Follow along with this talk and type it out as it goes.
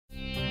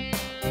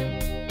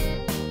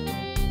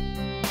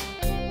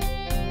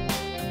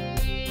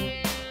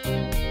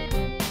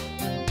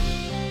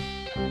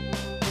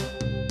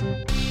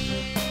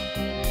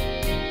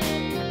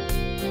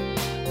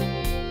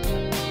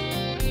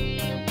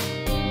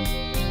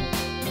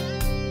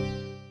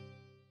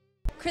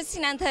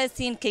Christine Anh Thơ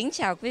xin kính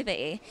chào quý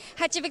vị.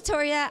 Hi,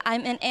 Victoria.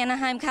 I'm in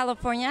Anaheim,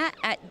 California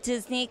at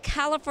Disney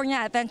California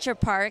Adventure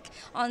Park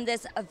on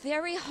this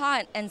very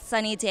hot and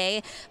sunny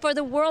day for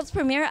the world's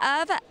premiere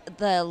of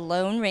The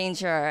Lone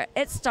Ranger.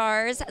 It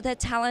stars the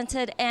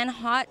talented and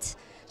hot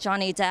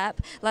Johnny Depp.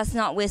 Let's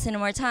not waste any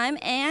more time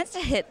and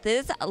hit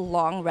this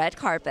long red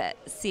carpet.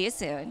 See you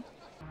soon.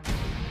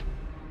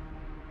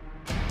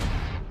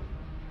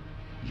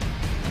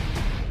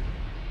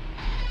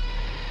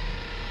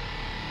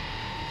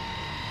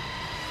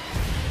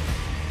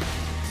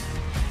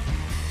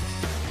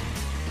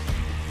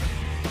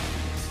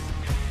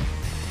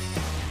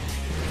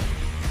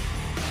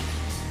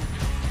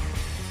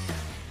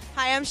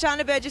 Hi, I'm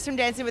Shauna Burgess from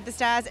Dancing with the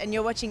Stars, and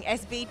you're watching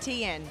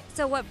SBTN.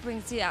 So what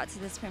brings you out to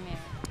this premiere?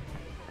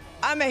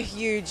 I'm a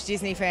huge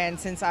Disney fan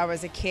since I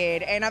was a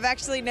kid, and I've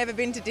actually never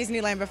been to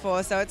Disneyland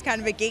before, so it's kind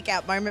of a geek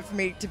out moment for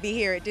me to be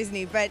here at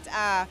Disney. But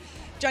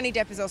Johnny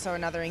Depp is also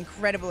another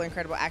incredible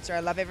actor. I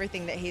love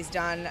everything that he's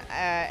done,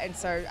 and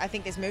so I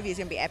think this movie is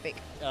going to be epic.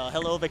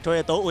 Hello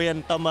Victoria, Tố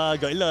Uyên, Tâm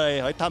gửi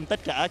lời hỏi thăm tất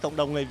cả cộng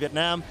đồng người Việt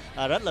Nam.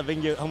 Rất là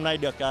vinh dự hôm nay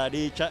được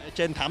đi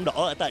trên thảm đỏ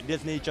ở tại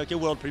Disney cho cái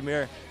World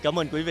Premiere. Cảm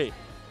ơn quý vị.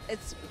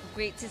 It's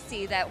great to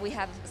see that we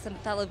have some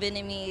fellow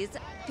Vietnamese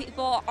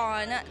people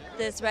on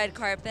this red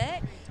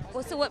carpet.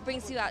 Well, so what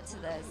brings you out to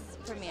this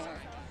premiere?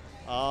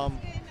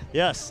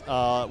 Yes,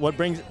 what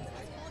brings...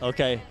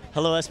 Okay,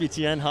 hello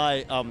SBTN,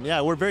 hi.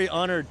 Yeah, we're very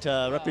honored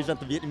to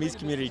represent the Vietnamese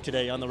community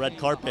today on the red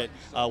carpet.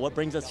 What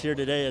brings us here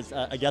today is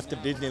a guest of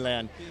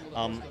Disneyland.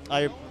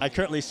 I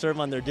currently serve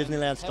on their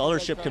Disneyland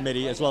Scholarship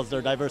Committee as well as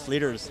their diverse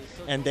leaders,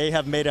 and they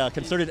have made a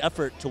concerted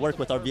effort to work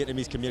with our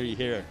Vietnamese community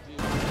here.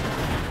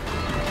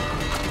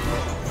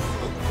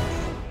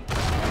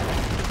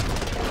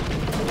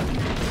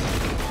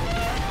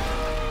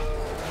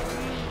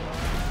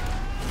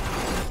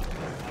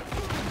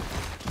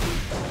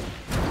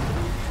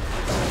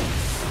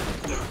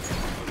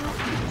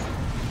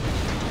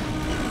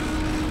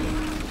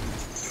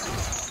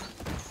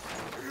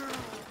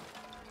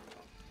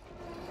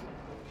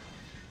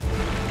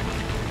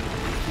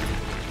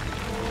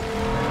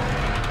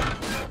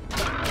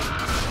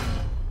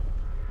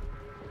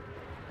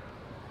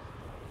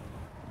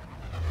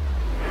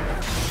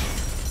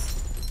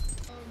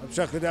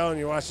 Chuck Liddell and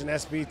you're watching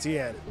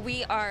SBTN.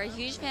 We are a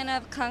huge fan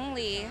of Kung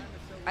Lee.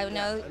 I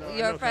know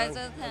you're friends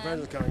with him. I'm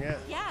friends with Kung, yeah.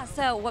 Yeah,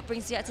 so what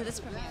brings you out to this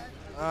premiere?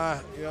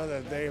 You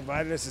know, they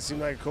invited us. It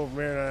seemed like a cool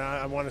premiere, and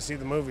I want to see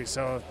the movie,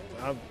 so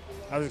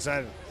I was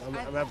excited. I'm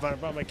having fun. I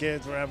brought my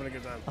kids. We're having a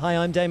good time. Hi,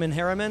 I'm Damon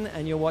Harriman,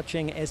 and you're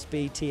watching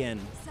SBTN.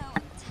 So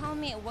tell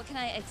me, what can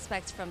I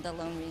expect from The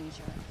Lone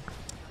Ranger?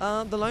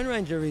 The Lone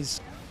Ranger is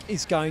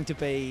going to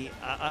be,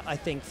 I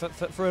think,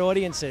 for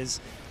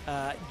audiences,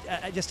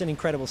 just an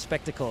incredible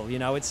spectacle. You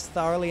know, it's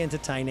thoroughly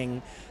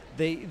entertaining.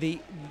 The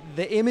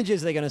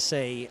images they're going to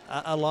see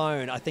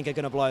alone, I think, are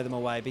going to blow them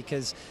away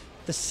because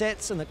the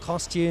sets and the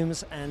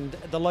costumes and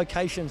the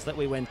locations that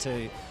we went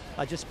to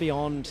are just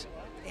beyond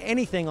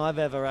anything I've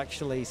ever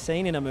actually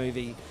seen in a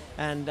movie.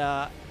 And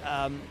add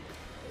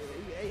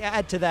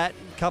to that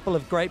a couple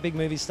of great big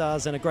movie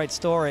stars and a great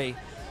story.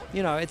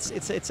 You know, it's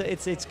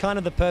kind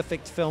of the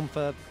perfect film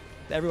for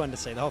everyone to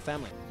see, the whole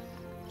family.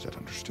 Is that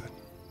understood?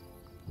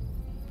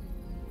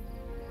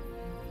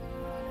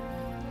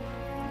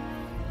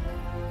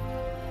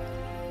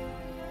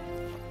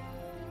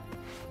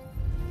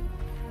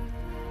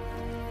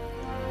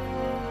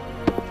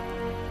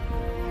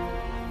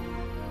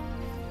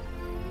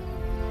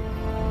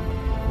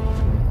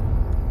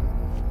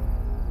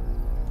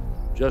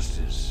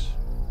 Justice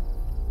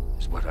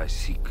is what I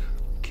seek,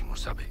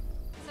 Kimosabe.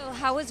 So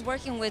how was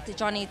working with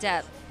Johnny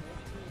Depp?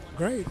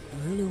 Great, it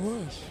really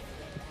was.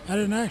 I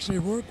didn't actually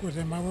work with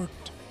him. I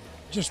worked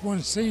just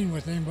one scene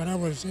with him, but I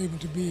was able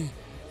to be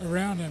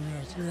around him, you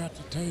know, throughout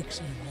the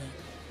takes,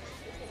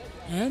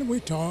 and we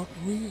talked,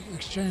 we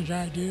exchanged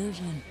ideas,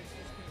 and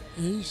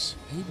he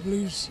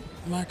believes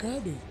like I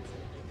do,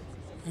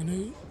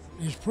 and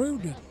he's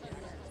proved it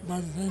by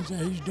the things that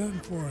he's done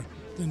for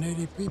the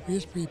native people,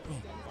 his people.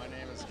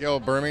 Gil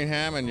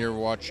Birmingham, and you're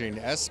watching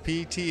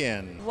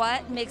SPTN.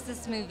 What makes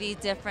this movie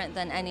different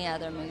than any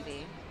other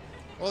movie?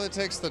 Well, it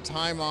takes the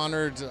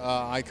time-honored,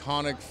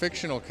 iconic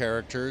fictional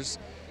characters,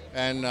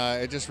 and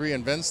it just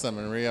reinvents them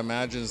and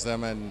reimagines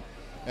them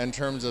in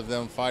terms of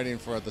them fighting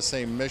for the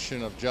same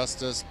mission of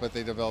justice, but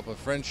they develop a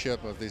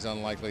friendship of these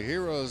unlikely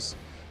heroes,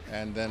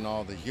 and then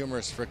all the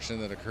humorous friction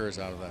that occurs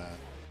out of that.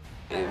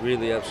 It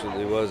really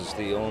absolutely was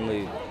the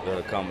only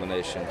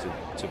combination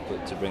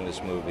to bring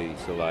this movie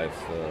to life.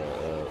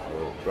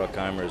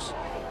 Bruckheimer's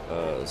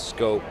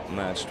scope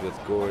matched with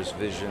Gore's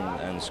vision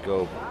and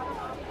scope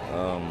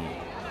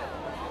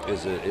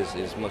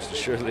is most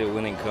assuredly a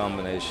winning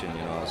combination,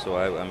 you know. So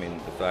I mean,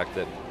 the fact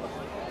that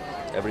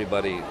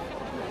everybody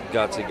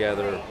got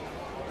together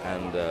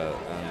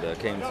and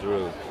came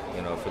through,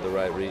 you know, for the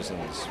right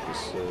reasons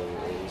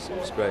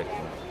was great.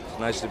 It's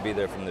nice to be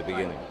there from the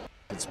beginning.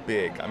 It's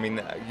big. I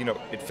mean, you know,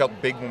 it felt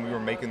big when we were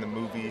making the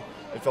movie.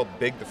 It felt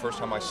big the first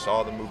time I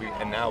saw the movie,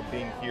 and now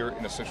being here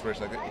in a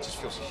situation like that, it just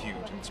feels huge,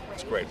 and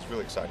it's great. It's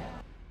really exciting.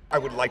 I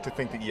would like to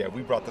think that, yeah,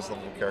 we brought this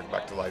lovable character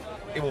back to life.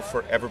 It will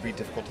forever be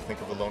difficult to think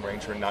of the Lone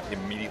Ranger and not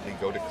immediately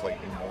go to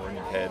Clayton Moore in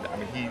your head. I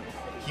mean,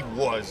 he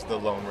was the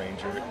Lone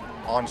Ranger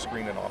on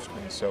screen and off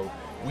screen, so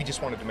we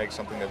just wanted to make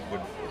something that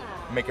would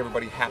make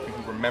everybody happy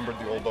who remembered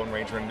the old Lone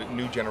Ranger and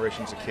new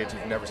generations of kids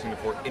who've never seen it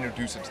before,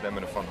 introduce it to them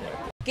in a fun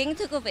way. Kính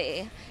thưa quý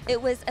vị,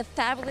 it was a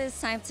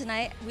fabulous time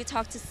tonight. We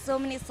talked to so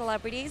many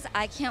celebrities.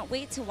 I can't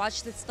wait to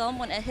watch this film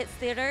when it hits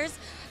theaters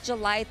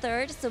July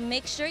 3rd, so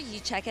make sure you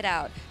check it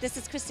out. This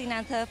is Christine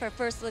Anh Thơ for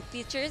First Look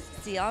Features.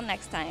 See y'all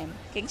next time.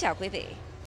 Kính chào quý vị.